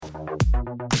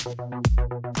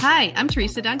Hi, I'm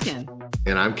Teresa Duncan.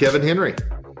 And I'm Kevin Henry.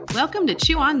 Welcome to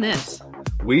Chew on This.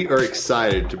 We are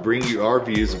excited to bring you our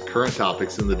views of current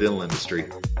topics in the dental industry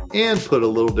and put a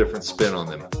little different spin on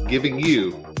them, giving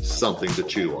you something to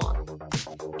chew on.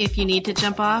 If you need to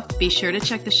jump off, be sure to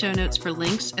check the show notes for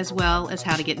links as well as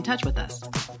how to get in touch with us.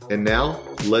 And now,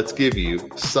 let's give you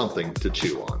something to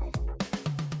chew on.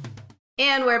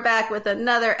 And we're back with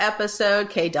another episode.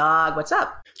 K-Dog, what's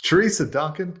up? Teresa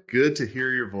Duncan, good to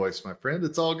hear your voice, my friend.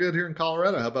 It's all good here in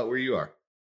Colorado. How about where you are?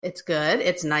 It's good.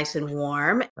 It's nice and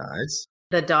warm. Nice.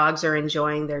 The dogs are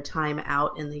enjoying their time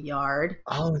out in the yard.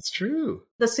 Oh, that's true.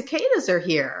 The cicadas are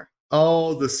here.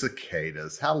 Oh, the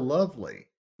cicadas. How lovely.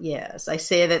 Yes, I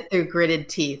say that through gritted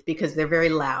teeth because they're very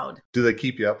loud. Do they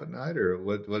keep you up at night, or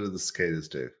what do the cicadas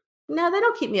do? No, they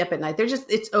don't keep me up at night.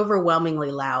 It's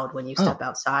overwhelmingly loud when you step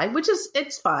outside, which is,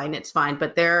 it's fine,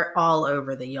 but they're all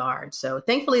over the yard. So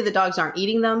thankfully the dogs aren't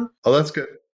eating them. Oh, that's good.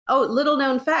 Oh, little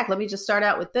known fact. Let me just start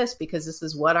out with this because this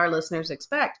is what our listeners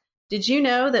expect. Did you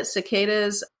know that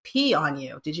cicadas pee on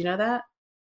you? Did you know that?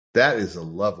 That is a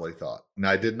lovely thought. And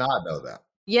I did not know that.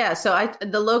 Yeah. So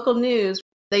the local news,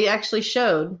 they actually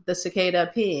showed the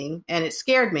cicada peeing and it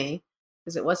scared me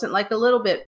because it wasn't like a little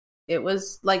bit. It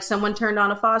was like someone turned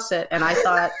on a faucet and I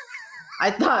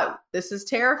thought this is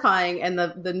terrifying. And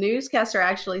the newscaster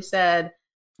actually said,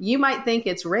 you might think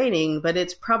it's raining, but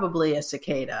it's probably a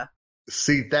cicada.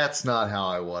 See, that's not how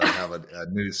I want to have a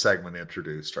new segment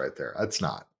introduced right there. That's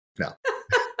not. No.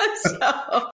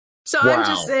 So wow. I'm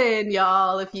just saying,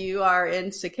 y'all, if you are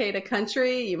in cicada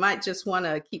country, you might just want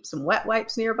to keep some wet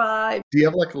wipes nearby. Do you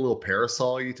have like a little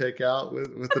parasol you take out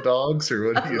with the dogs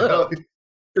or what do you know?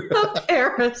 A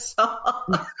parasol.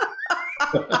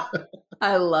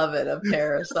 I love it, a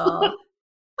parasol.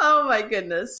 Oh my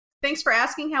goodness. Thanks for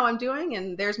asking how I'm doing,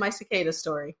 and there's my cicada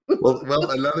story.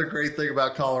 well, another great thing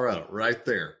about Colorado right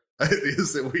there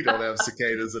is that we don't have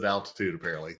cicadas at altitude,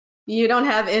 apparently. You don't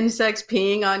have insects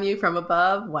peeing on you from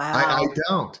above? Wow. I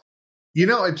don't. You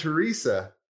know, and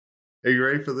Teresa, are you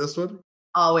ready for this one?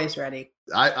 Always ready.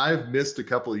 I've missed a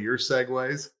couple of your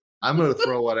segues. I'm going to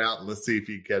throw one out and let's see if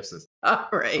you can catch this. All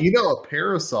right. You know, a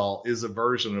parasol is a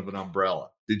version of an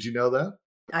umbrella. Did you know that?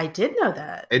 I did know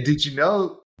that. And did you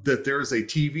know that there's a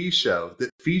TV show that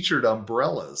featured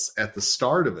umbrellas at the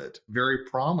start of it, very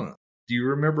prominent? Do you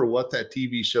remember what that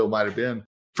TV show might have been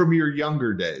from your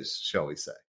younger days, shall we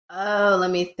say? Oh,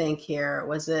 let me think here.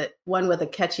 Was it one with a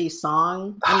catchy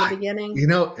song in the beginning? You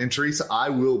know, and Teresa, I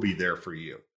will be there for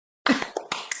you.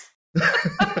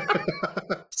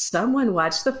 Someone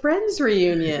watched the Friends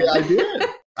reunion. Yeah,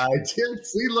 I did.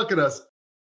 See, look at us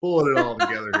pulling it all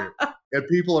together here. And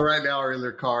people right now are in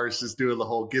their cars just doing the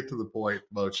whole get to the point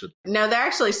motion. No, they're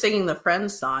actually singing the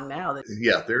Friends song now.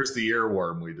 Yeah, there's the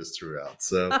earworm we just threw out.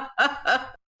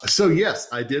 So yes,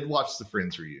 I did watch the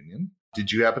Friends reunion.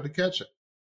 Did you happen to catch it?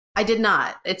 I did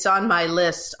not. It's on my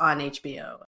list on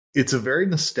HBO. It's a very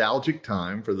nostalgic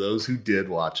time for those who did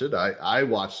watch it. I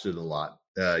watched it a lot,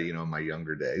 in my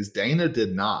younger days. Dana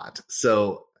did not.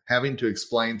 So having to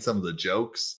explain some of the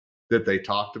jokes that they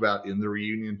talked about in the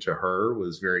reunion to her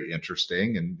was very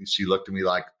interesting. And she looked at me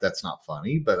like, that's not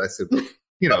funny. But I said,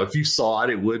 if you saw it,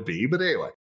 it would be. But anyway.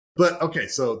 But okay,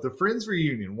 so the Friends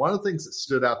reunion, one of the things that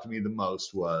stood out to me the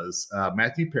most was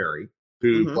Matthew Perry,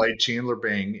 who played Chandler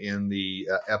Bing in the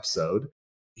episode.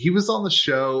 He was on the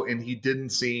show and he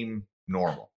didn't seem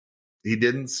normal. He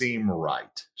didn't seem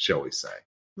right, shall we say.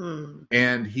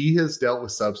 And he has dealt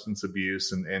with substance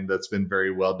abuse and that's been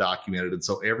very well documented. And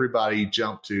so everybody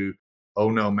jumped to,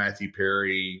 oh no, Matthew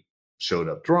Perry showed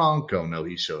up drunk. Oh no,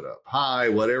 he showed up high,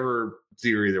 whatever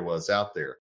theory there was out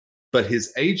there. But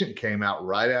his agent came out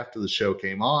right after the show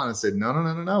came on and said,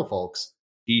 no, folks.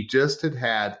 He just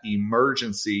had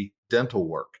emergency dental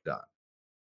work done.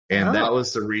 And that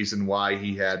was the reason why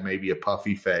he had maybe a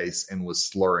puffy face and was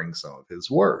slurring some of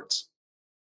his words.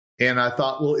 And I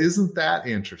thought, well, isn't that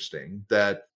interesting?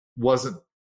 That wasn't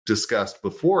discussed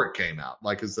before it came out.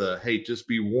 Like as hey, just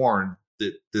be warned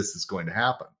that this is going to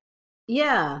happen.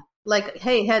 Yeah. Like,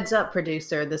 hey, heads up,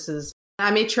 producer. I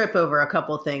may trip over a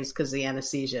couple of things because the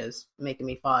anesthesia is making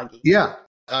me foggy. Yeah.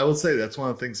 I will say that's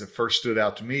one of the things that first stood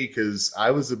out to me because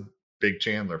I was a big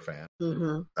Chandler fan.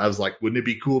 I was like, wouldn't it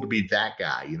be cool to be that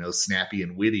guy, snappy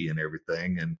and witty and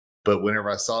everything? But whenever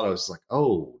I saw it, I was like,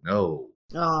 oh no.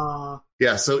 Aww.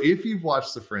 Yeah. So if you've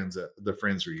watched the Friends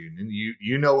reunion,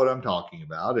 you know what I'm talking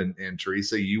about. And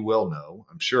Teresa, you will know,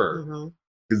 I'm sure,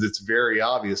 because it's very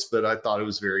obvious. But I thought it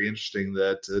was very interesting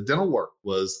that dental work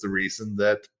was the reason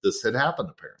that this had happened,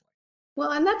 apparently.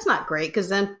 Well, and that's not great because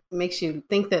then it makes you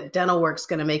think that dental work's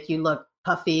going to make you look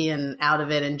puffy and out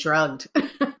of it and drugged.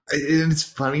 And it's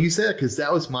funny you said, because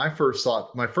that was my first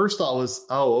thought. My first thought was,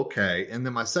 oh, okay. And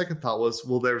then my second thought was,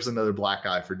 well, there's another black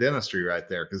eye for dentistry right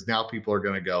there. Because now people are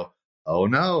going to go, oh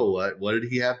no, what did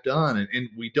he have done? And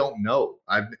we don't know.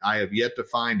 I have yet to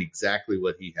find exactly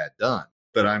what he had done.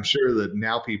 But I'm sure that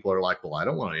now people are like, well, I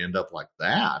don't want to end up like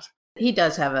that. He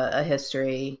does have a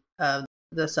history of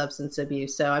the substance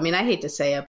abuse. So, I mean, I hate to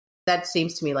say it, that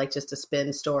seems to me like just a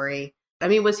spin story. I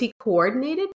mean, was he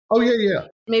coordinated? Oh, yeah.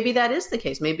 Maybe that is the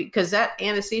case. Maybe because that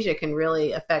anesthesia can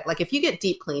really affect, like if you get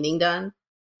deep cleaning done,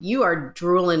 you are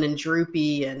drooling and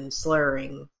droopy and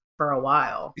slurring for a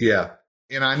while. Yeah.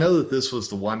 And I know that this was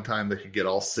the one time they could get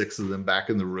all 6 of them back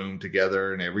in the room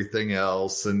together and everything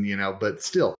else. And, but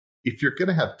still, if you're going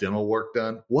to have dental work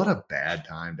done, what a bad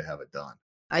time to have it done.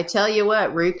 I tell you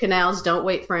what, root canals don't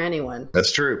wait for anyone.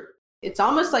 That's true. It's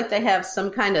almost like they have some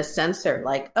kind of sensor,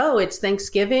 like, oh, it's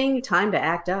Thanksgiving, time to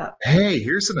act up. Hey,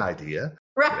 here's an idea.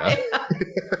 Right. Yeah.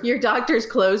 Your doctor's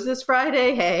closed this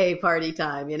Friday. Hey, party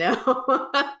time,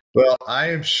 Well,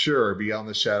 I am sure beyond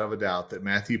the shadow of a doubt that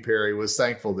Matthew Perry was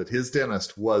thankful that his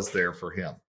dentist was there for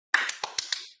him.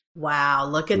 Wow,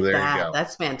 look at that.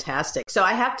 That's fantastic. So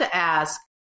I have to ask,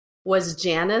 was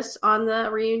Janice on the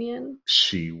reunion?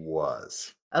 She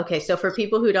was. Okay, so for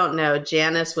people who don't know,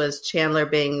 Janice was Chandler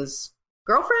Bing's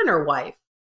girlfriend or wife?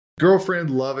 Girlfriend,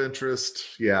 love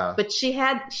interest, yeah. But she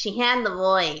had the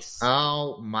voice.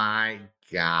 Oh my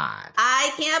God.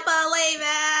 I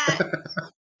can't believe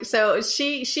it. So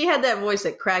she had that voice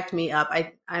that cracked me up.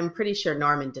 I'm pretty sure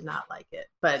Norman did not like it,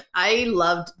 but I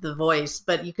loved the voice,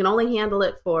 but you can only handle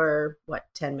it for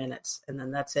 10 minutes and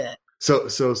then that's it. So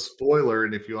spoiler,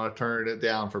 and if you want to turn it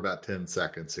down for about 10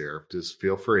 seconds here, just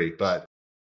feel free. But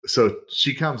so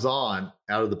she comes on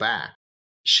out of the back.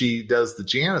 She does the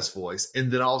Janice voice,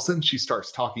 and then all of a sudden she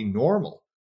starts talking normal.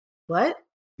 What?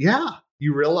 Yeah.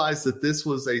 You realize that this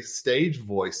was a stage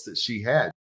voice that she had.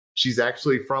 She's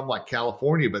actually from like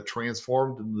California, but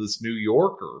transformed into this New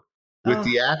Yorker with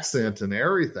the accent and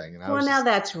everything. And now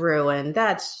that's ruined.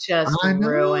 That's just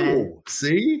ruined.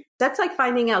 See? That's like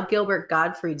finding out Gilbert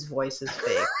Gottfried's voice is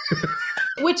fake,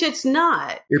 which it's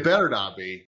not. It better not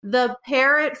be. The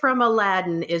parrot from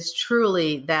Aladdin is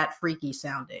truly that freaky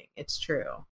sounding. It's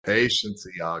true. Patience,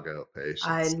 Iago. Patience.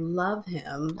 I love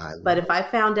him. But if I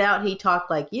found out he talked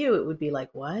like you, it would be like,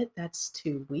 what? That's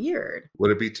too weird.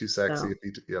 Would it be too sexy if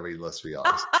he, I mean, let's be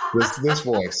honest. this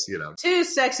voice, Too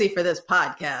sexy for this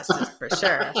podcast, for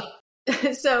sure.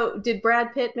 So did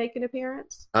Brad Pitt make an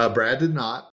appearance? Brad did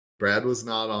not. Brad was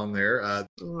not on there.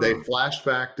 They flashed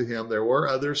back to him. There were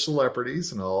other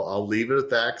celebrities, and I'll leave it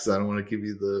at that because I don't want to give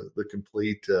you the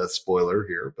complete spoiler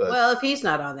here. But well, if he's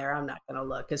not on there, I'm not going to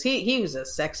look because he was a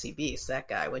sexy beast, that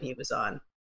guy, when he was on.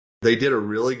 They did a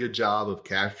really good job of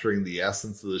capturing the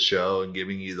essence of the show and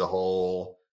giving you the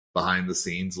whole behind the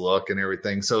scenes look and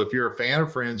everything. So if you're a fan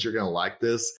of Friends, you're going to like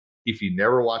this. If you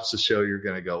never watched the show, you're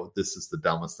going to go, this is the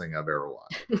dumbest thing I've ever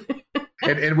watched.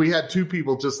 And we had 2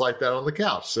 people just like that on the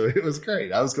couch. So it was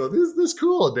great. I was going, this is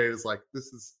cool. And Dana's like,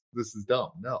 this is dumb.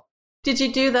 No. Did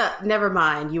you do that? Never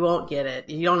mind. You won't get it.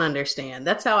 You don't understand.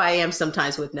 That's how I am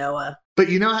sometimes with Noah. But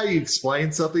you know how you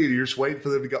explain something and you're just waiting for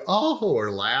them to go, oh,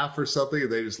 or laugh or something.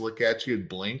 And they just look at you and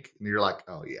blink. And you're like,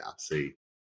 oh, yeah, see.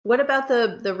 What about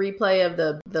the replay of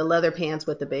the leather pants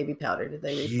with the baby powder? Did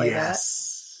they replay that?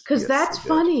 Because that's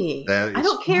funny. I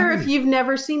don't care if you've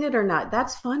never seen it or not.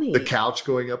 That's funny. The couch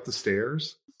going up the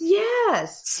stairs?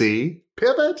 Yes. See?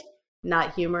 Pivot?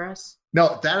 Not humorous?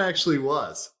 No, that actually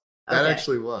was. That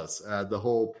actually was.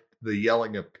 The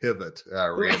yelling of pivot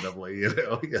randomly,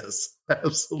 Yes,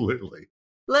 absolutely.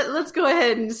 Let's go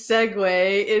ahead and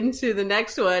segue into the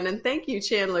next one. And thank you,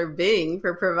 Chandler Bing,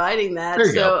 for providing that. There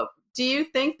you go. Do you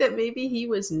think that maybe he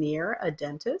was near a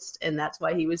dentist and that's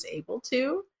why he was able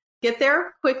to get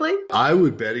there quickly? I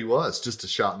would bet he was. Just a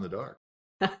shot in the dark.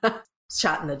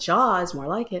 Shot in the jaw is more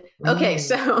like it. Okay,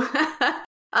 so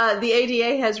the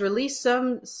ADA has released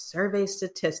some survey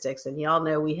statistics, and y'all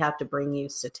know we have to bring you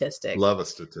statistics. Love a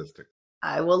statistic.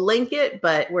 I will link it,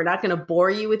 but we're not going to bore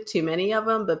you with too many of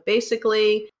them. But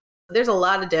basically, there's a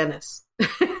lot of dentists.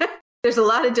 There's a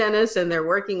lot of dentists, and they're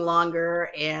working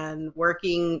longer and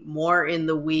working more in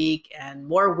the week and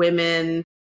more women,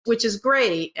 which is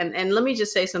great. And let me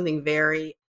just say something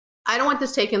I don't want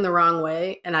this taken the wrong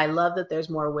way. And I love that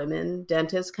there's more women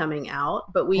dentists coming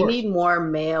out, but we need more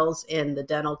males in the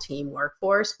dental team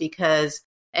workforce because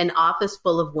an office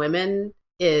full of women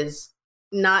is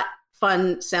not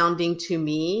fun sounding to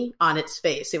me on its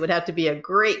face. It would have to be a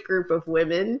great group of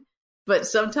women, but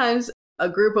sometimes a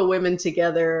group of women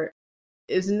together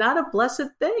is not a blessed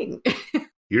thing.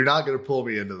 You're not going to pull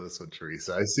me into this one,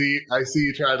 Teresa. I see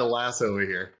you trying to lasso me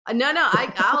here. No,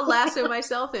 I'll lasso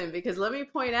myself in, because let me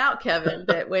point out, Kevin,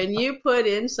 that when you put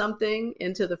in something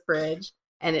into the fridge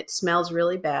and it smells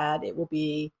really bad, it will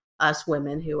be us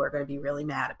women who are going to be really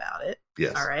mad about it.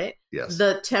 Yes. All right. Yes.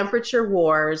 The temperature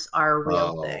wars are a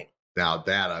real thing. Now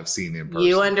that I've seen in person.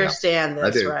 You understand this, I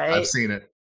do. right? I've seen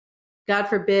it. God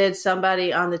forbid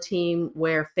somebody on the team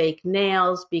wear fake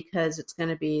nails, because it's going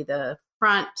to be the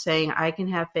front saying I can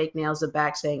have fake nails, the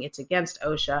back saying it's against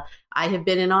OSHA. I have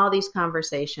been in all these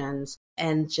conversations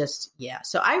and just, yeah.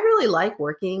 So I really like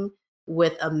working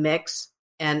with a mix,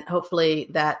 and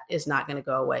hopefully that is not going to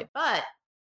go away. But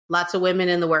lots of women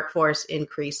in the workforce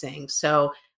increasing.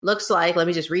 So looks like, let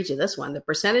me just read you this one. The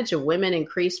percentage of women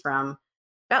increased from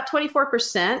about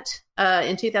 24%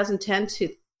 in 2010 to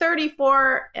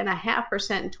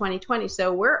 34.5% in 2020.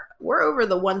 So we're over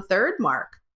the 1/3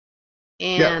 mark.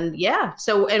 And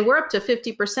and we're up to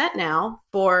 50% now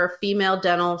for female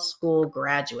dental school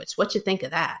graduates. What you think of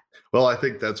that? Well, I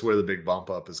think that's where the big bump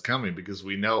up is coming, because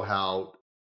we know how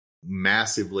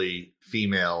massively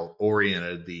female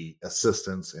oriented the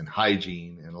assistants and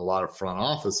hygiene and a lot of front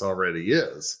office already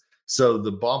is. So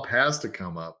the bump has to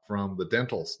come up from the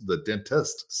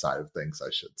dentist side of things, I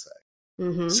should say.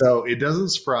 Mm-hmm. So it doesn't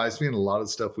surprise me. In a lot of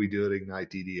stuff we do at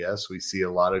Ignite DDS, we see a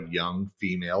lot of young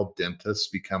female dentists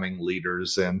becoming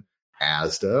leaders in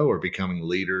ASDA or becoming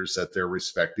leaders at their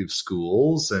respective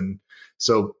schools. And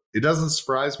so it doesn't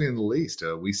surprise me in the least.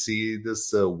 We see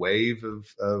this wave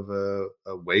of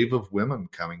women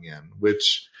coming in,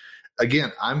 which,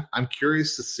 again, I'm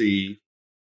curious to see,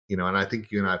 and I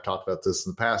think you and I have talked about this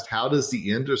in the past. How does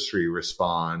the industry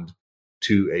respond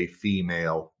to a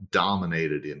female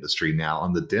dominated industry now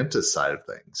on the dentist side of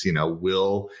things?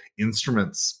 Will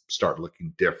instruments start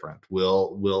looking different?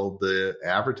 Will the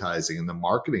advertising and the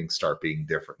marketing start being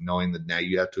different, knowing that now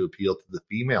you have to appeal to the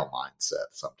female mindset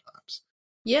sometimes?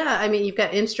 Yeah. I mean, you've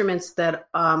got instruments that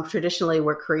traditionally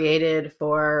were created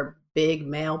for big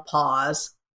male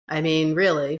paws. I mean,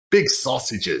 really. Big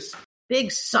sausages.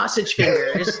 Big sausage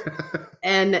fingers.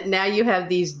 And now you have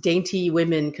these dainty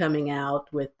women coming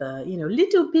out with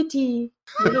little bitty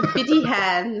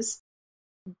hands.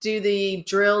 Do the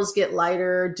drills get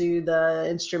lighter? Do the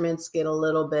instruments get a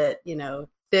little bit,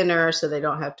 thinner, so they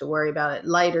don't have to worry about it?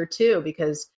 Lighter too,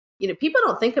 because, people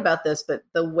don't think about this, but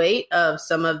the weight of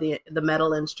some of the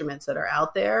metal instruments that are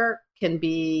out there can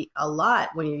be a lot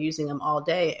when you're using them all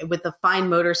day with the fine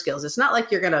motor skills. It's not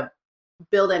like you're going to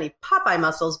build any Popeye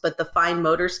muscles, but the fine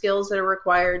motor skills that are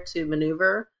required to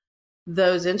maneuver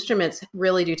those instruments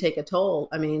really do take a toll.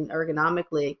 I mean,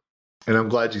 ergonomically. And I'm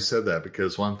glad you said that,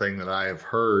 because one thing that I have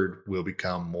heard will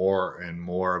become more and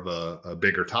more of a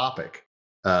bigger topic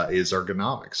is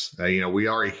ergonomics. We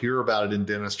already hear about it in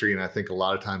dentistry, and I think a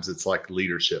lot of times it's like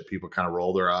leadership. People kind of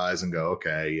roll their eyes and go,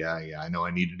 okay, yeah, I know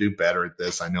I need to do better at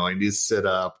this. I know I need to sit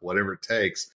up, whatever it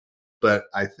takes. But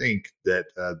I think that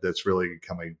that's really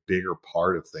become a bigger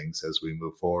part of things as we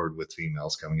move forward with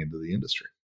females coming into the industry.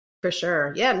 For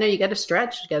sure. Yeah, no, you got to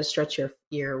stretch. You got to stretch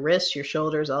your wrists, your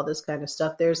shoulders, all this kind of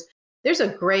stuff. There's a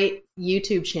great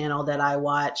YouTube channel that I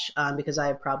watch because I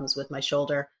have problems with my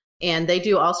shoulder. And they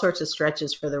do all sorts of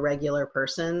stretches for the regular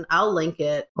person. I'll link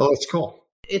it. Oh, that's cool.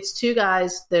 It's two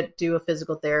guys that do a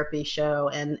physical therapy show.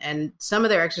 And some of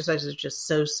their exercises are just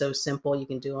so simple. You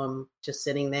can do them just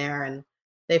sitting there, and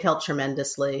they've helped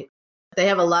tremendously. They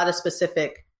have a lot of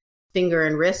specific finger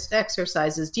and wrist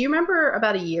exercises. Do you remember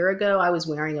about a year ago, I was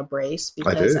wearing a brace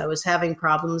because I was having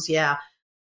problems? Yeah.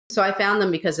 So I found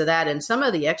them because of that. And some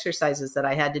of the exercises that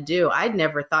I had to do, I'd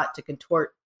never thought to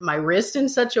contort my wrist in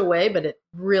such a way, but it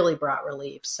really brought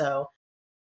relief. So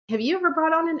have you ever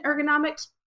brought on an ergonomics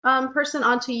person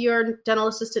onto your Dental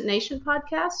Assistant Nation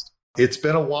podcast? It's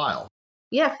been a while.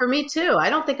 Yeah, for me too. I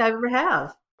don't think I ever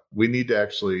have. We need to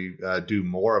actually do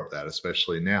more of that,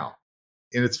 especially now.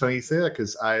 And it's funny you say that,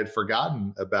 because I had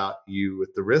forgotten about you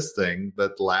with the wrist thing,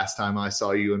 but the last time I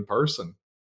saw you in person,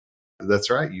 that's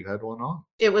right, you had one on.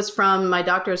 It was from, my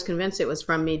doctor was convinced it was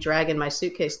from me dragging my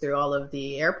suitcase through all of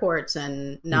the airports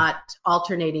and not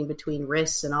alternating between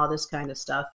wrists and all this kind of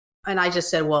stuff. And I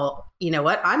just said, well, you know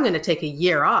what? I'm going to take a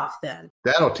year off then.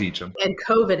 That'll teach them. And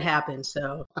COVID happened,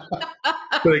 so.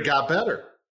 But it got better.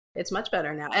 It's much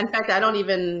better now. In fact, I don't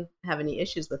even have any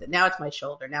issues with it. Now it's my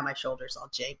shoulder. Now my shoulder's all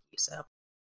janky. So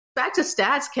back to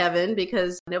stats, Kevin,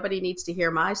 because nobody needs to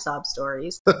hear my sob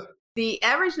stories. The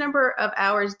average number of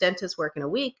hours dentists work in a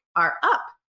week are up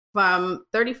from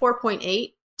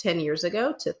 34.8 10 years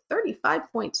ago to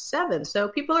 35.7. So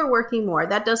people are working more.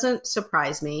 That doesn't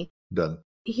surprise me. Done.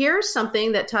 here's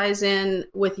something that ties in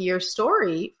with your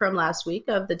story from last week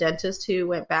of the dentist who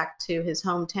went back to his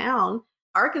hometown.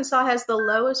 Arkansas has the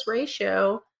lowest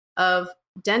ratio of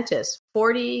dentists,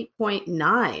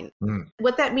 40.9.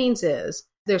 What that means is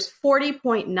there's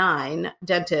 40.9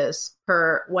 dentists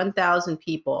per 1,000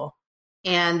 people,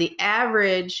 and the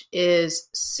average is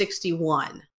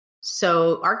 61.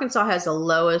 So Arkansas has the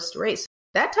lowest rate.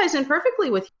 That ties in perfectly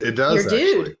with it does, your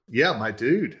dude. Actually. Yeah, my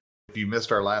dude. If you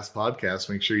missed our last podcast,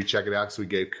 make sure you check it out because we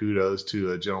gave kudos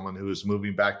to a gentleman who is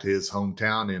moving back to his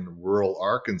hometown in rural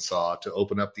Arkansas to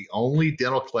open up the only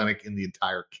dental clinic in the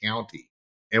entire county.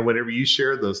 And whenever you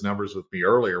shared those numbers with me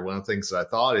earlier, one of the things that I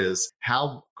thought is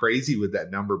how crazy would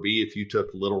that number be if you took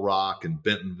Little Rock and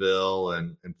Bentonville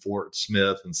and Fort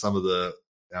Smith and some of the,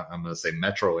 I'm going to say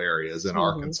metro areas in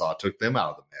Arkansas, took them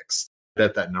out of the mix,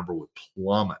 that number would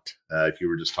plummet if you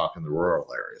were just talking the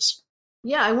rural areas.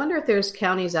 Yeah, I wonder if there's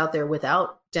counties out there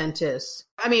without dentists.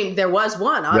 I mean, there was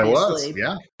one, obviously.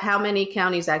 There was, yeah. How many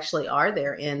counties actually are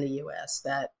there in the U.S.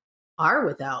 that are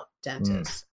without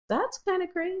dentists? That's kind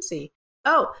of crazy.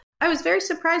 Oh, I was very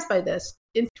surprised by this.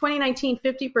 In 2019,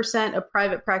 50% of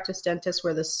private practice dentists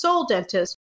were the sole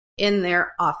dentist in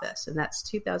their office, and that's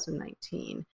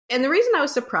 2019. And the reason I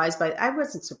was surprised I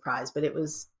wasn't surprised, but it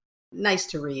was nice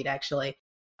to read, actually.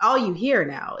 All you hear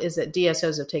now is that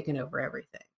DSOs have taken over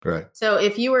everything. Right. So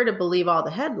if you were to believe all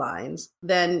the headlines,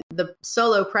 then the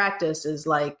solo practice is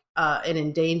like an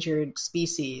endangered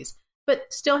species, but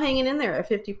still hanging in there at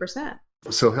 50%.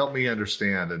 So help me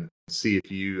understand and see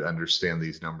if you understand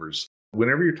these numbers.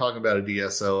 Whenever you're talking about a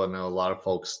DSO, I know a lot of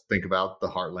folks think about the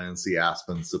Heartlands, the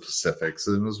Aspens, the Pacifics,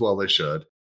 and as well they should.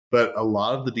 But a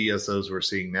lot of the DSOs we're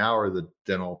seeing now are the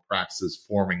dental practices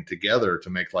forming together to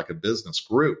make like a business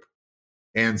group.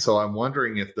 And so I'm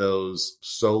wondering if those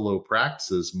solo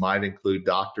practices might include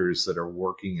doctors that are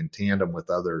working in tandem with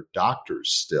other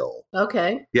doctors still.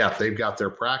 Okay. Yeah, if they've got their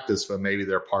practice, but maybe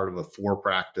they're part of a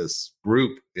 4-practice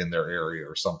group in their area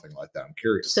or something like that. I'm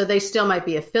curious. So they still might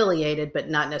be affiliated, but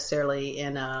not necessarily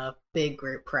in a big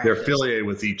group practice. They're affiliated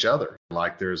with each other.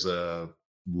 Like there's a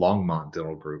Longmont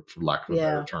dental group, for lack of a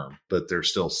better term, but they're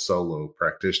still solo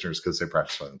practitioners because they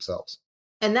practice by themselves.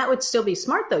 And that would still be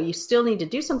smart, though. You still need to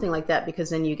do something like that because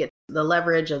then you get the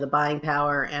leverage of the buying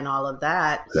power and all of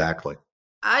that. Exactly.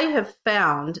 I have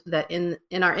found that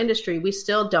in our industry, we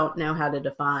still don't know how to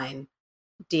define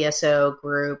DSO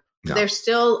group. No. There's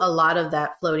still a lot of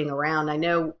that floating around. I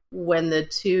know when the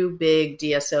two big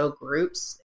DSO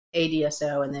groups,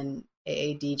 ADSO and then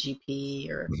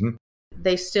AADGP, or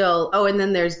they still, and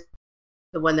then there's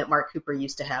the one that Mark Cooper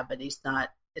used to have, but he's not.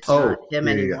 It's not him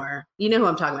anymore. Yeah. You know who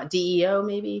I'm talking about? DEO,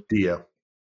 maybe? DEO.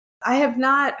 I have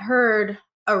not heard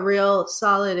a real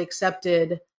solid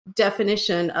accepted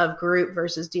definition of group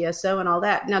versus DSO and all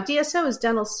that. Now, DSO is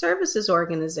Dental Services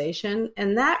Organization,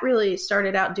 and that really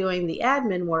started out doing the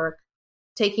admin work,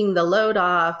 taking the load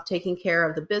off, taking care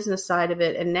of the business side of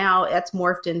it, and now it's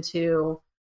morphed into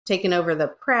taking over the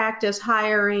practice,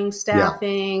 hiring,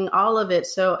 staffing, all of it.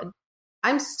 So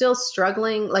I'm still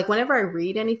struggling. Like whenever I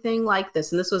read anything like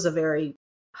this, and this was a very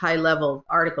high level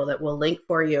article that we'll link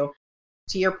for you.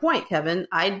 To your point, Kevin,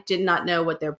 I did not know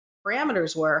what their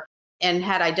parameters were. And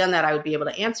had I done that, I would be able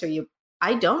to answer you.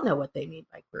 I don't know what they mean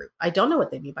by group. I don't know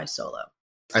what they mean by solo.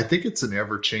 I think it's an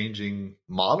ever-changing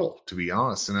model, to be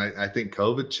honest. And I think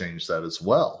COVID changed that as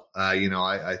well. I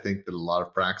think that a lot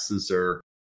of practices are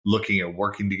looking at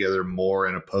working together more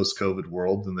in a post-COVID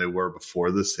world than they were before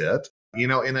this hit.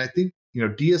 And I think,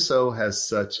 DSO has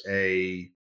such a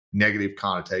negative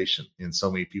connotation in so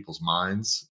many people's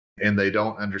minds, and they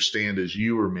don't understand, as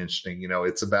you were mentioning,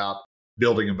 it's about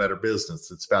building a better business.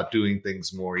 It's about doing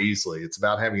things more easily. It's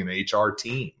about having an HR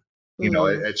team,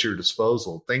 at your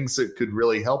disposal, things that could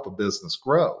really help a business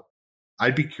grow.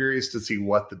 I'd be curious to see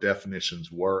what the definitions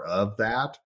were of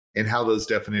that and how those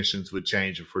definitions would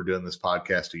change if we're doing this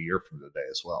podcast a year from today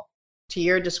as well. To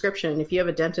your description, if you have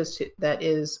a dentist that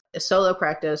is a solo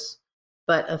practice,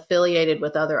 but affiliated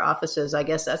with other offices, I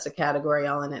guess that's a category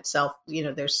all in itself.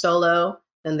 There's solo,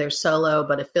 then there's solo,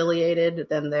 but affiliated.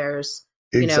 Then there's,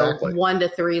 1 to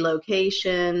 3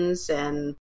 locations.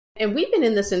 And we've been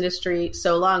in this industry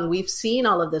so long, we've seen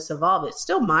all of this evolve. It's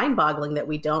still mind-boggling that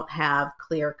we don't have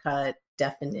clear-cut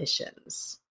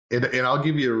definitions. And I'll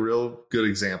give you a real good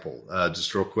example,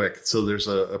 just real quick. So there's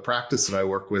a practice that I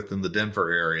work with in the Denver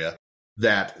area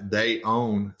that they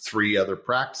own 3 other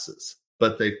practices,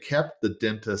 but they've kept the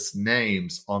dentist's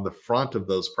names on the front of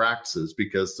those practices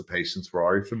because the patients were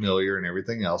already familiar and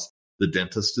everything else. The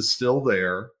dentist is still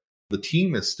there. The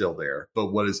team is still there.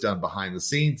 But what is done behind the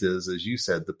scenes is, as you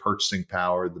said, the purchasing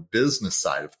power, the business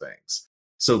side of things.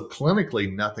 So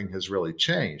clinically, nothing has really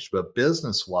changed, but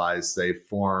business-wise, they've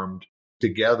formed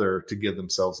together to give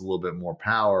themselves a little bit more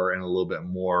power and a little bit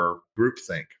more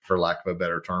groupthink, for lack of a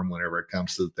better term, whenever it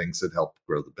comes to the things that help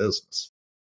grow the business.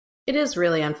 It is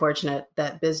really unfortunate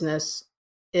that business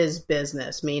is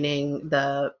business, meaning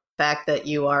the fact that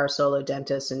you are a solo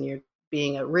dentist and you're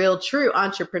being a real true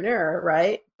entrepreneur,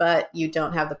 right? But you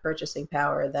don't have the purchasing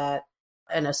power that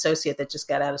an associate that just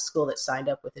got out of school that signed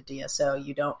up with a DSO,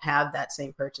 you don't have that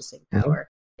same purchasing power.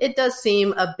 It does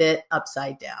seem a bit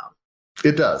upside down.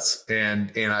 It does.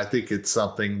 And I think it's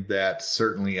something that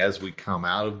certainly as we come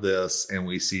out of this and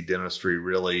we see dentistry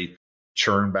really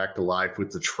churn back to life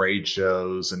with the trade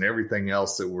shows and everything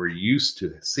else that we're used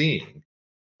to seeing,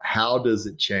 how does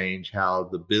it change how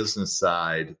the business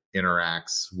side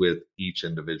interacts with each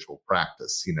individual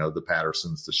practice? You know, the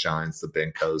Pattersons, the Shines, the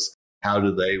Bencos, how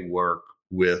do they work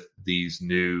with these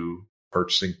new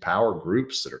purchasing power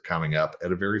groups that are coming up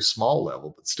at a very small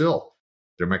level, but still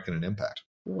they're making an impact?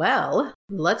 Well,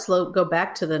 let's go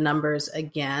back to the numbers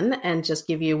again and just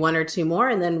give you one or two more,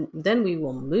 and then we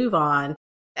will move on.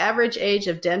 Average age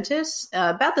of dentists,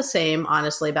 about the same,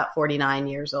 honestly, about 49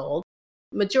 years old.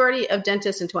 Majority of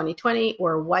dentists in 2020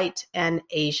 were white and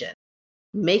Asian,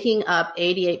 making up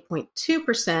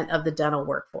 88.2% of the dental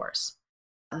workforce.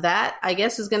 That, I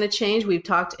guess, is going to change. We've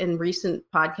talked in recent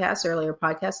podcasts, earlier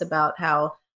podcasts, about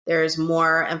how there's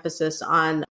more emphasis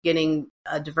on getting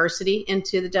diversity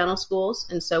into the dental schools.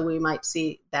 And so we might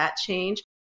see that change.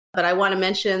 But I want to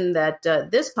mention that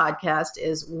this podcast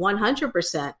is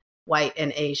 100% white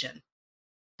and Asian.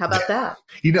 How about that?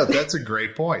 That's a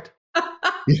great point.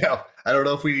 I don't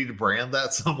know if we need to brand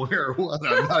that somewhere or what.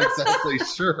 I'm not exactly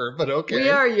sure, but okay. We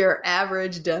are your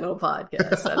average dental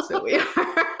podcast. That's what we are.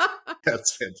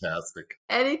 That's fantastic.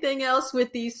 Anything else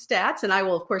with these stats? And I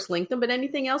will, of course, link them, but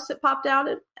anything else that popped out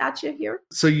at you here?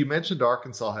 So you mentioned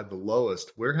Arkansas had the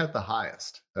lowest. Where had the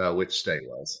highest? Which state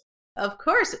was? Of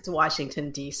course, it's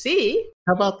Washington, D.C.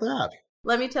 How about that?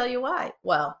 Let me tell you why.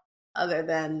 Well, other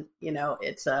than,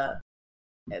 it's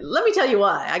let me tell you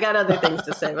why. I got other things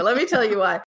to say, but let me tell you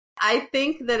why. I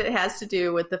think that it has to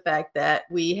do with the fact that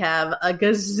we have a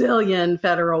gazillion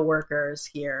federal workers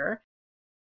here.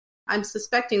 I'm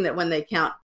suspecting that when they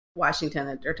count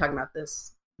Washington, they're talking about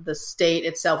the state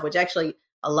itself, which actually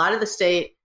a lot of the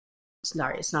state,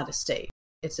 sorry, it's not a state.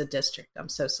 It's a district. I'm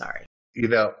so sorry.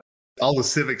 All the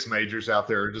civics majors out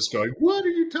there are just going, what are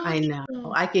you talking about? I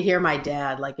know. I could hear my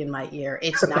dad like in my ear.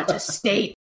 It's not a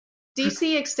state.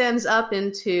 DC extends up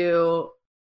into,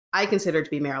 I consider it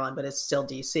to be Maryland, but it's still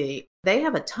DC. They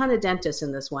have a ton of dentists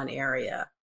in this one area.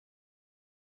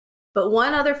 But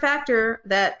one other factor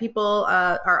that people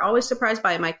are always surprised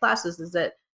by in my classes is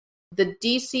that the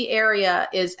DC area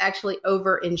is actually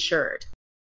overinsured,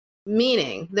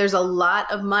 meaning there's a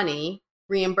lot of money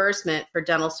reimbursement for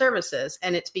dental services.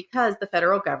 And it's because the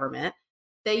federal government,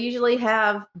 they usually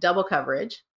have double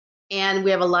coverage. And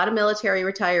we have a lot of military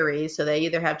retirees. So they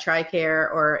either have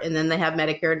TRICARE and then they have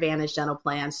Medicare Advantage dental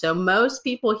plans. So most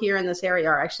people here in this area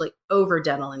are actually over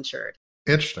dental insured.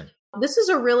 Interesting. This is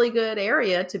a really good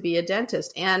area to be a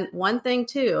dentist. And one thing,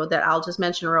 too, that I'll just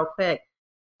mention real quick,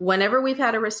 whenever we've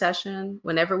had a recession,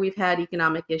 whenever we've had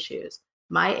economic issues,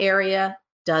 my area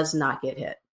does not get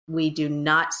hit. We do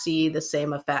not see the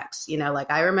same effects.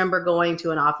 Like I remember going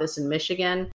to an office in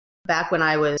Michigan back when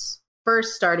I was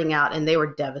first starting out and they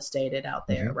were devastated out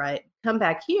there, mm-hmm. right? Come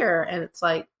back here and it's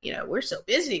like, we're so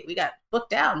busy. We got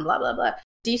booked out and blah, blah, blah.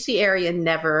 DC area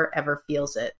never, ever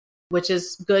feels it, which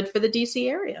is good for the DC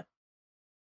area.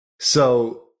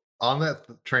 So on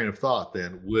that train of thought,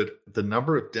 then, would the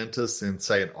number of dentists in,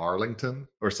 say, in Arlington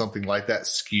or something like that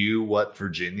skew what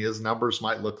Virginia's numbers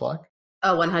might look like?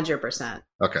 Oh, 100%.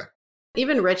 Okay.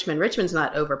 Even Richmond's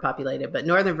not overpopulated, but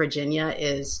Northern Virginia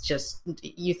is just,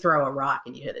 you throw a rock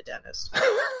and you hit a dentist.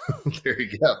 There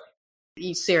you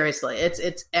go. Seriously,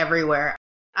 it's everywhere.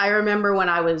 I remember when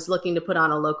I was looking to put on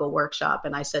a local workshop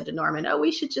and I said to Norman,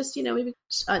 we should just, maybe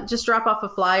just drop off a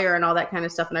flyer and all that kind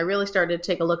of stuff. And I really started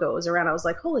to take a look at what was around. I was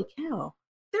like, holy cow,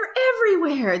 they're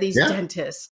everywhere, these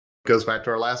dentists. Goes back to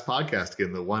our last podcast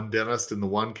again, the one dentist in the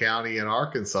one county in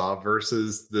Arkansas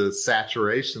versus the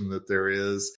saturation that there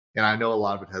is. And I know a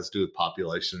lot of it has to do with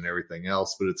population and everything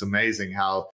else, but it's amazing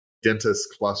how dentists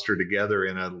cluster together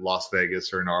in a Las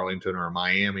Vegas or an Arlington or a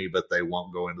Miami, but they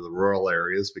won't go into the rural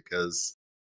areas because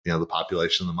the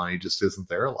population, the money just isn't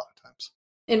there a lot of times.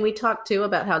 And we talked too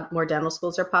about how more dental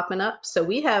schools are popping up. So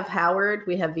we have Howard,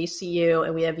 we have VCU,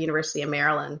 and we have University of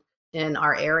Maryland in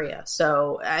our area.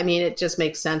 So, I mean, it just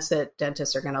makes sense that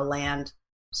dentists are going to land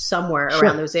somewhere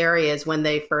around those areas when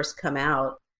they first come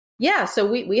out. Yeah. So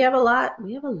we have a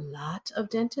lot of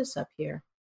dentists up here.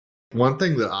 One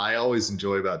thing that I always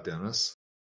enjoy about dentists,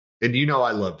 and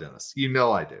I love dentists.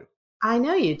 I do. I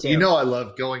know you do. I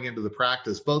love going into the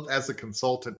practice, both as a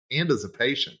consultant and as a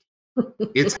patient.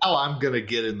 It's how I'm going to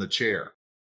get in the chair.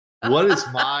 What is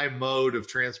my mode of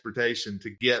transportation to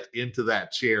get into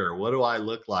that chair? What do I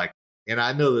look like? And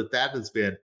I know that has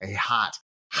been a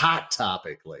hot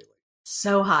topic lately.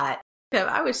 So hot.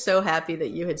 I was so happy that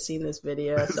you had seen this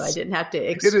video, so I didn't have to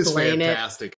explain it. It is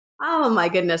fantastic. Oh my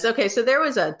goodness. Okay, so there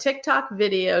was a TikTok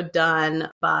video done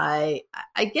by,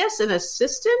 I guess, an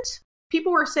assistant.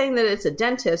 People were saying that it's a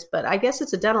dentist, but I guess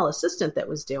it's a dental assistant that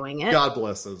was doing it. God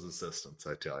bless those assistants,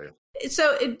 I tell you.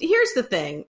 So here's the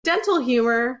thing. Dental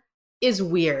humor is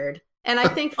weird. And I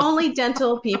think only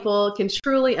dental people can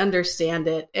truly understand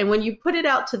it. And when you put it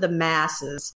out to the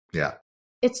masses,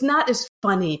 it's not as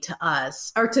funny to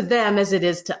us or to them as it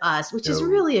is to us, which is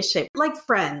really a shame. Like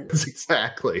Friends.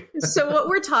 Exactly. So what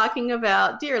we're talking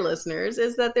about, dear listeners,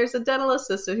 is that there's a dental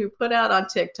assistant who put out on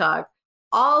TikTok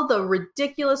all the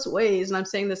ridiculous ways, and I'm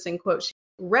saying this in quotes,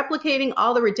 replicating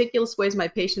all the ridiculous ways my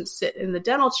patients sit in the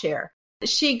dental chair.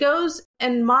 She goes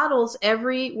and models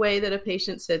every way that a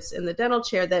patient sits in the dental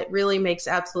chair that really makes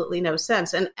absolutely no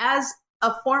sense. And as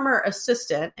a former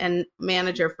assistant and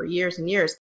manager for years and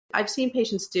years, I've seen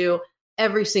patients do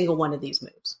every single one of these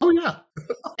moves. Oh, yeah.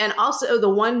 And also the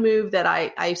one move that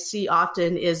I see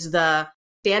often is the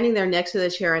standing there next to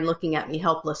the chair and looking at me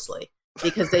helplessly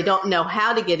because they don't know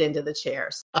how to get into the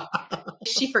chairs.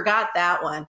 She forgot that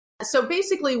one. So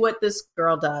basically what this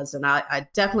girl does, and I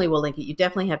definitely will link it. You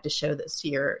definitely have to show this to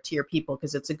your people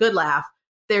because it's a good laugh.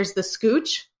 There's the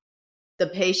scooch. The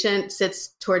patient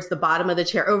sits towards the bottom of the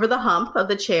chair, over the hump of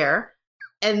the chair,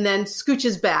 and then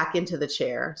scooches back into the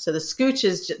chair. So the scooch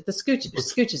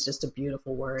is just a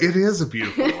beautiful word. It is a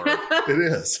beautiful word. It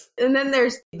is. And then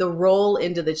there's the roll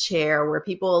into the chair where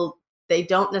people, they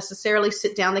don't necessarily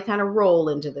sit down. They kind of roll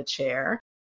into the chair.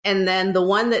 And then the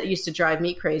one that used to drive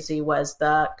me crazy was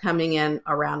the coming in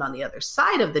around on the other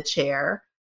side of the chair,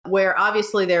 where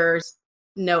obviously there's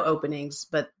no openings,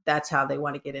 but that's how they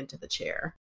want to get into the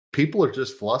chair. People are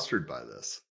just flustered by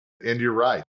this. And you're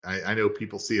right. I know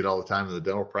people see it all the time in the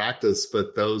dental practice,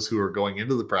 but those who are going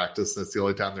into the practice, that's the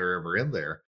only time they're ever in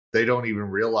there, they don't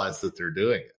even realize that they're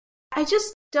doing it. I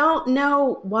just don't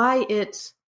know why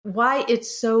it's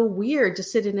so weird to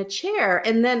sit in a chair.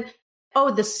 And then,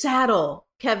 the saddle.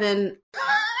 Kevin,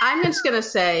 I'm just going to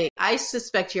say, I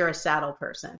suspect you're a saddle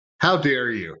person. How dare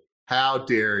you? How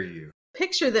dare you?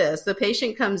 Picture this. The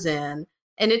patient comes in,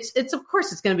 and it's of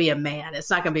course, it's going to be a man. It's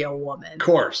not going to be a woman. Of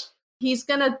course. He's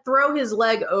going to throw his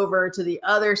leg over to the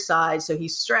other side, so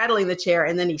he's straddling the chair,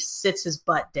 and then he sits his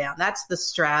butt down. That's the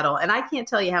straddle. And I can't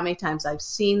tell you how many times I've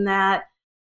seen that.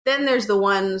 Then there's the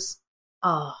ones,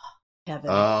 Kevin.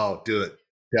 Oh, do it.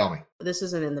 Tell me. This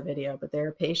isn't in the video, but there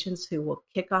are patients who will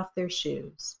kick off their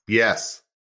shoes. Yes.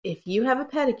 If you have a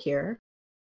pedicure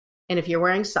and if you're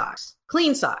wearing socks,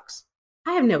 clean socks,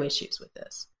 I have no issues with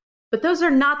this. But those are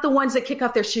not the ones that kick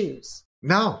off their shoes.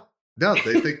 No,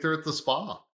 they think they're at the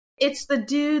spa. It's the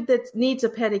dude that needs a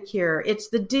pedicure. It's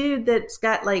the dude that's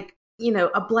got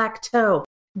a black toe.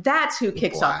 That's who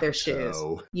kicks off their shoes.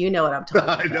 You know what I'm talking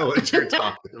about. I know what you're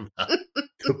talking about.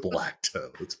 The black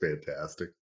toe. It's fantastic.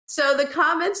 So the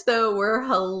comments, though, were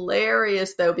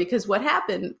hilarious, though, because what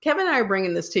happened, Kevin and I are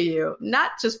bringing this to you,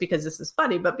 not just because this is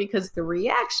funny, but because the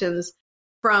reactions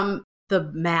from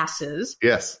the masses,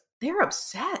 yes, they're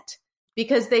upset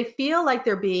because they feel like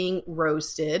they're being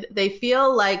roasted. They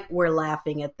feel like we're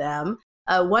laughing at them.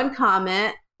 One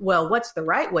comment, well, what's the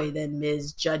right way then,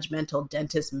 Ms. Judgmental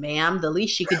Dentist Ma'am? The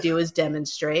least she could do is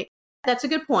demonstrate. That's a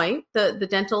good point. The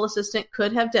dental assistant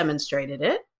could have demonstrated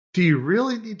it. Do you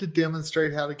really need to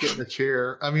demonstrate how to get in the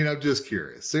chair? I mean, I'm just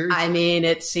curious. Seriously? I mean,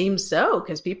 it seems so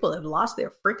because people have lost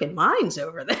their freaking minds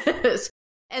over this.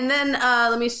 And then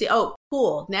let me see. Oh,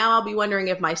 cool. Now I'll be wondering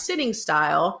if my sitting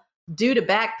style, due to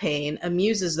back pain,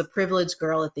 amuses the privileged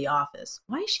girl at the office.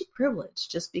 Why is she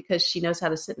privileged? Just because she knows how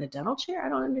to sit in a dental chair? I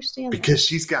don't understand because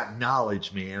she's got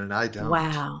knowledge, man, and I don't.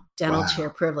 Wow. Dental chair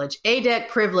privilege. ADEC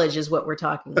privilege is what we're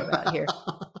talking about here.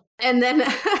 And then...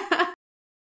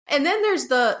 And then there's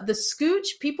the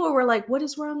scooch. People were like, what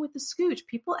is wrong with the scooch?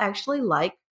 People actually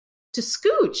like to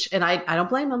scooch. And I don't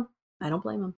blame them. I don't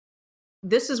blame them.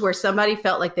 This is where somebody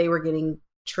felt like they were getting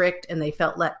tricked and they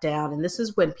felt let down. And this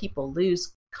is when people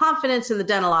lose confidence in the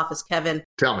dental office, Kevin.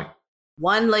 Tell me.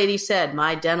 One lady said,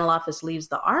 my dental office leaves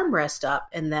the armrest up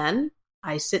and then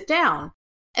I sit down.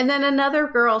 And then another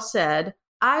girl said,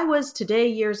 I was today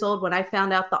years old when I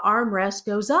found out the armrest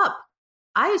goes up.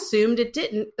 I assumed it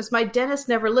didn't, as my dentist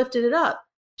never lifted it up.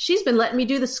 She's been letting me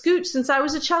do the scooch since I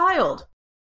was a child.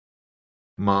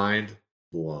 Mind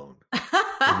blown.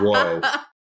 Whoa.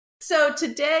 So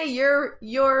today,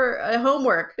 your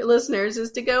homework, listeners,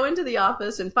 is to go into the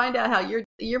office and find out how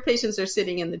your patients are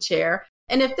sitting in the chair.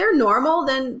 And if they're normal,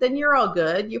 then you're all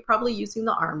good. You're probably using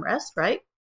the armrest, right?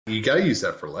 You got to use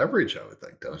that for leverage, I would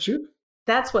think, don't you?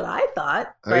 That's what I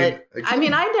thought. But I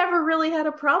never really had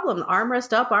a problem.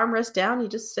 Armrest up, armrest down, you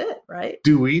just sit, right?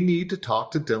 Do we need to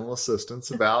talk to dental assistants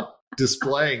about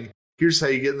displaying, here's how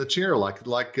you get in the chair, like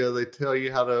they tell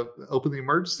you how to open the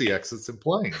emergency exits in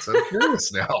planes? I'm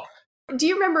curious now. Do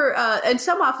you remember, and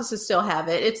some offices still have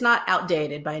it, it's not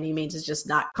outdated by any means, it's just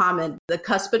not common, the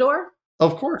cuspidor?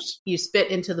 Of course. You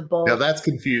spit into the bowl. Now that's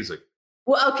confusing.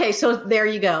 Well, okay, so there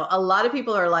you go. A lot of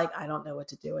people are like, I don't know what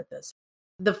to do with this.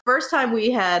 The first time we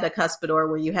had a cuspidor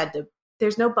where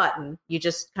there's no button. You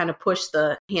just kind of push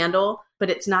the handle,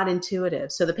 but it's not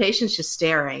intuitive. So the patient's just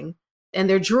staring and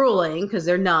they're drooling because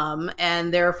they're numb,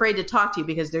 and they're afraid to talk to you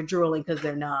because they're drooling because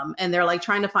they're numb. And they're like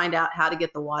trying to find out how to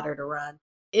get the water to run.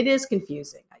 It is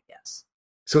confusing, I guess.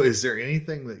 So is there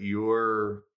anything that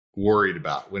you're worried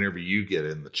about whenever you get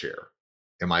in the chair?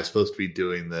 Am I supposed to be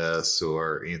doing this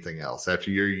or anything else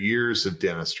after your years of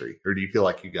dentistry? Or do you feel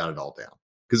like you got it all down?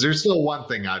 Because there's still one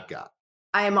thing I've got.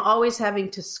 I am always having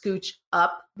to scooch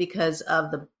up because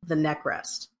of the neck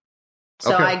rest.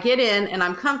 So Okay. I get in and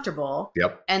I'm comfortable.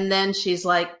 Yep. And then she's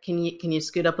like, can you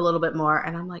scoot up a little bit more?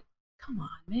 And I'm like, come on,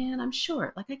 man, I'm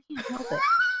short. Like, I can't help it.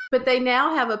 But they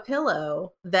now have a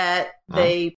pillow that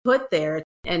they put there,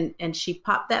 and she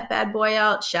popped that bad boy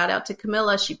out. Shout out to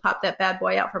Camilla. She popped that bad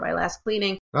boy out for my last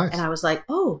cleaning. Nice. And I was like,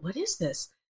 oh, what is this?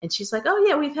 And she's like, oh,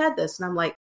 yeah, we've had this. And I'm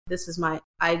like,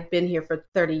 I've been here for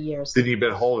 30 years. Then you've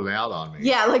been holding out on me.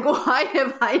 Yeah, like, why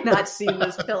have I not seen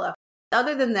this pillow?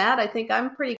 Other than that, I think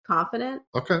I'm pretty confident.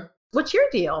 Okay. What's your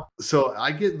deal? So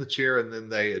I get in the chair, and then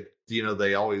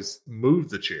they always move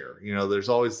the chair. There's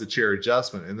always the chair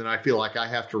adjustment. And then I feel like I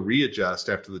have to readjust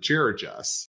after the chair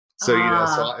adjusts.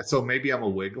 So, so maybe I'm a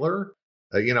wiggler.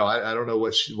 I don't know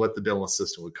what the dental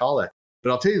assistant would call that.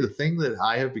 But I'll tell you the thing that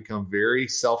I have become very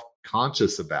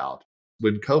self-conscious about.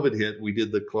 When COVID hit, we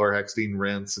did the chlorhexidine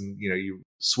rinse, and, you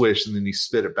swish and then you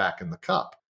spit it back in the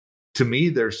cup. To me,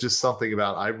 there's just something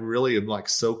about, I really am like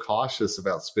so cautious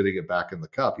about spitting it back in the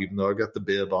cup, even though I got the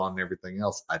bib on and everything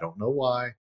else. I don't know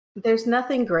why. There's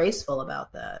nothing graceful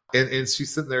about that. And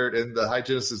she's sitting there, and the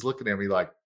hygienist is looking at me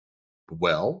like,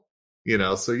 well,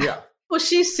 so yeah. Well,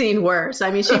 she's seen worse.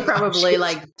 I mean, she probably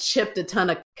chipped a ton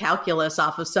of calculus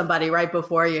off of somebody right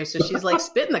before you. So she's like,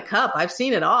 spit in the cup. I've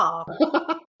seen it all.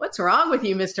 What's wrong with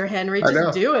you, Mr. Henry?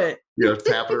 Just do it.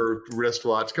 Tap her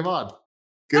wristwatch. Come on.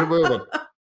 Get it moving.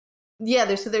 Yeah,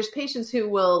 there's patients who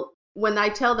will, when I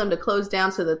tell them to close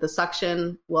down so that the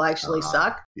suction will actually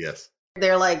suck. Yes.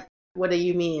 They're like, what do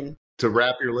you mean? To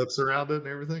wrap your lips around it and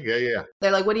everything? Yeah, yeah.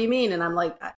 They're like, what do you mean? And I'm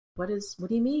like, what do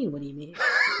you mean? What do you mean?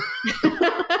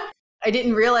 I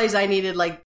didn't realize I needed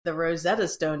the Rosetta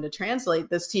Stone to translate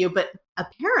this to you, but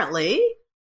apparently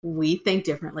we think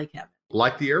differently, Kevin.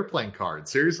 Like the airplane card.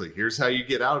 Seriously, here's how you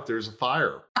get out if there's a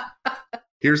fire.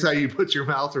 Here's how you put your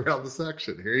mouth around the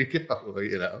suction. Here you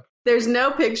go, There's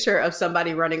no picture of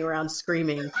somebody running around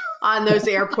screaming on those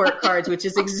airport cards, which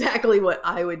is exactly what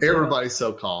I would do. Everybody's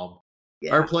so calm.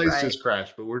 Yeah, our plane's just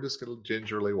crashed, but we're just going to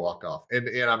gingerly walk off. And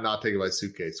I'm not taking my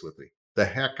suitcase with me. The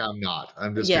heck I'm not.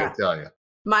 I'm just going to tell you.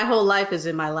 My whole life is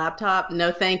in my laptop.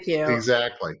 No, thank you.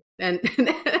 Exactly. And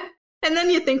then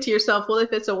you think to yourself, well,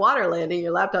 if it's a water landing,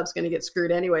 your laptop's going to get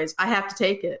screwed anyways. I have to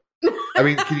take it. I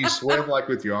mean, can you swim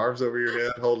with your arms over your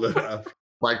head, holding it up,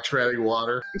 like treading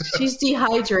water? She's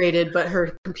dehydrated, but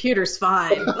her computer's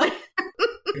fine.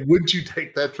 Wouldn't you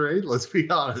take that trade? Let's be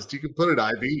honest. You can put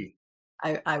an IV.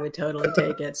 I would totally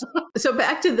take it. So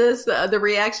back to this, the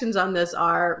reactions on this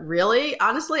are really,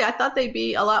 honestly, I thought they'd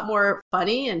be a lot more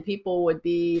funny and people would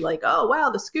be like, oh,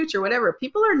 wow, the scooch or whatever.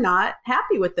 People are not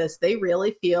happy with this. They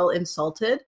really feel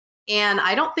insulted. And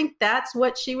I don't think that's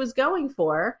what she was going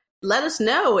for. Let us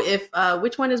know if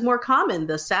which one is more common,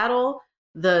 the saddle,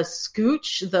 the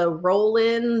scooch, the roll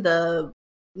in, the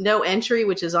no entry,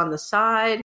 which is on the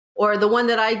side, or the one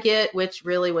that I get, which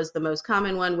really was the most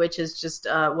common one, which is just,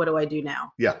 what do I do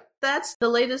now? Yeah. That's the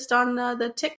latest on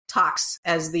the TikToks,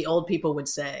 as the old people would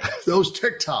say. Those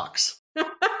TikToks.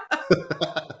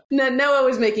 No, Noah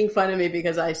was making fun of me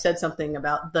because I said something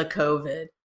about the COVID.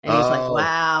 And he's like,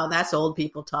 wow, that's old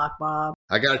people talk, Bob.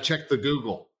 I got to check the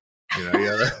Google.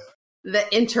 The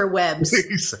interwebs.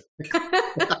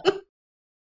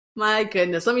 My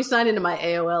goodness. Let me sign into my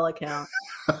AOL account.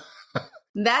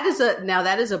 That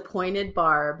is a pointed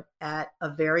barb at a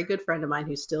very good friend of mine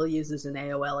who still uses an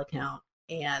AOL account.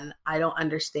 And I don't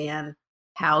understand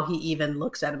how he even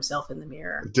looks at himself in the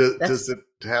mirror. Does it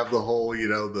have the whole,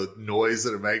 the noise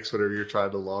that it makes whenever you're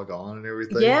trying to log on and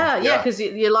everything? Yeah, because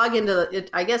you log into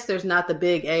I guess there's not the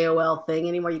big AOL thing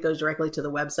anymore. You go directly to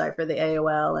the website for the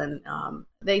AOL, and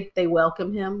they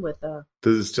welcome him with a...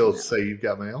 Does it still say you've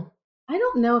got mail? I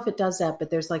don't know if it does that, but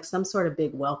there's like some sort of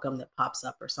big welcome that pops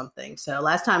up or something. So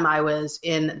last time I was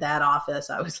in that office,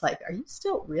 I was like, are you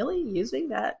still really using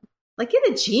that? Like, get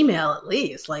a Gmail at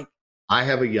least. Like, I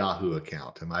have a Yahoo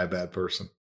account. Am I a bad person?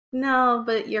 No,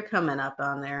 but you're coming up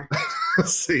on there.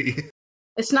 See?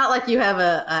 It's not like you have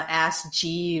a Ask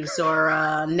Jeeves or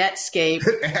a Netscape.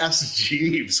 Ask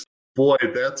Jeeves. Boy,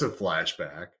 that's a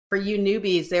flashback. For you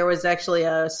newbies, there was actually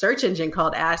a search engine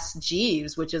called Ask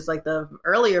Jeeves, which is like the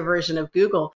earlier version of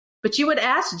Google. But you would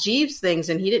ask Jeeves things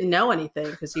and he didn't know anything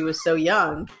because he was so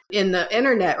young in the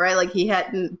internet, right? Like he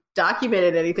hadn't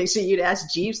documented anything. So you'd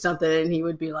ask Jeeves something and he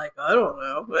would be like, I don't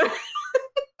know.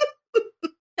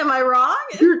 Am I wrong?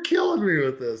 You're killing me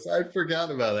with this. I forgot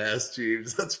about Ask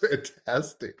Jeeves. That's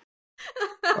fantastic.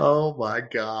 Oh my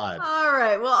God. All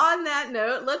right. Well, on that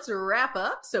note, let's wrap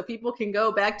up so people can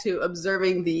go back to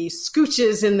observing the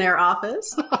scooches in their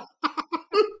office.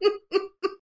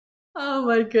 Oh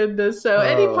my goodness. So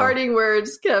any parting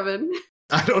words, Kevin?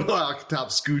 I don't know how I can top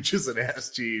Scooches and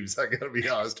Ask Jeeves. I gotta be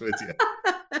honest with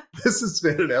you. This has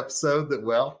been an episode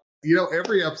that,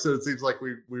 every episode seems like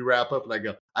we wrap up and I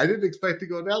go, I didn't expect to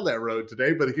go down that road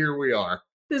today, but here we are.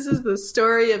 This is the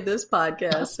story of this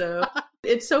podcast. So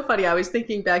it's so funny. I was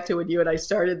thinking back to when you and I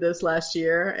started this last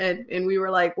year and we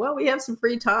were like, well, we have some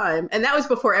free time. And that was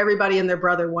before everybody and their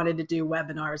brother wanted to do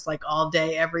webinars like all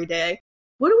day, every day.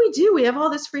 What do? We have all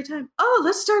this free time. Oh,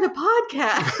 let's start a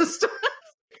podcast.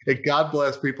 And God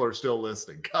bless people are still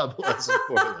listening. God bless them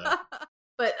for that.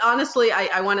 But honestly,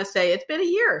 I want to say it's been a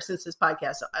year since this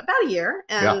podcast, about a year.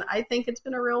 And I think it's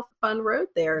been a real fun road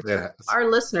there. Yes. Our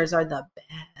listeners are the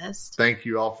best. Thank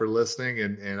you all for listening.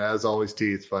 And as always,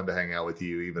 T, it's fun to hang out with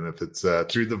you, even if it's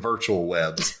through the virtual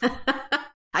webs.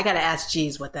 I got to ask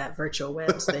Jeeves what that virtual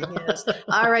webs thing is.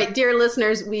 All right, dear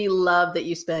listeners, we love that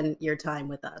you spend your time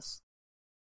with us.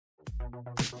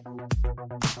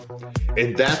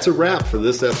 And that's a wrap for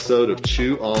this episode of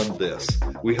Chew on This.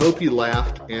 We hope you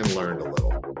laughed and learned a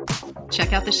little.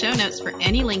 Check out the show notes for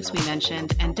any links we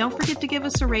mentioned, and don't forget to give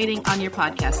us a rating on your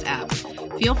podcast app.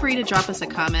 Feel free to drop us a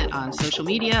comment on social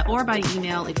media or by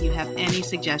email if you have any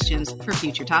suggestions for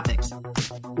future topics.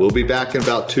 We'll be back in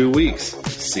about 2 weeks.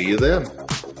 See you then.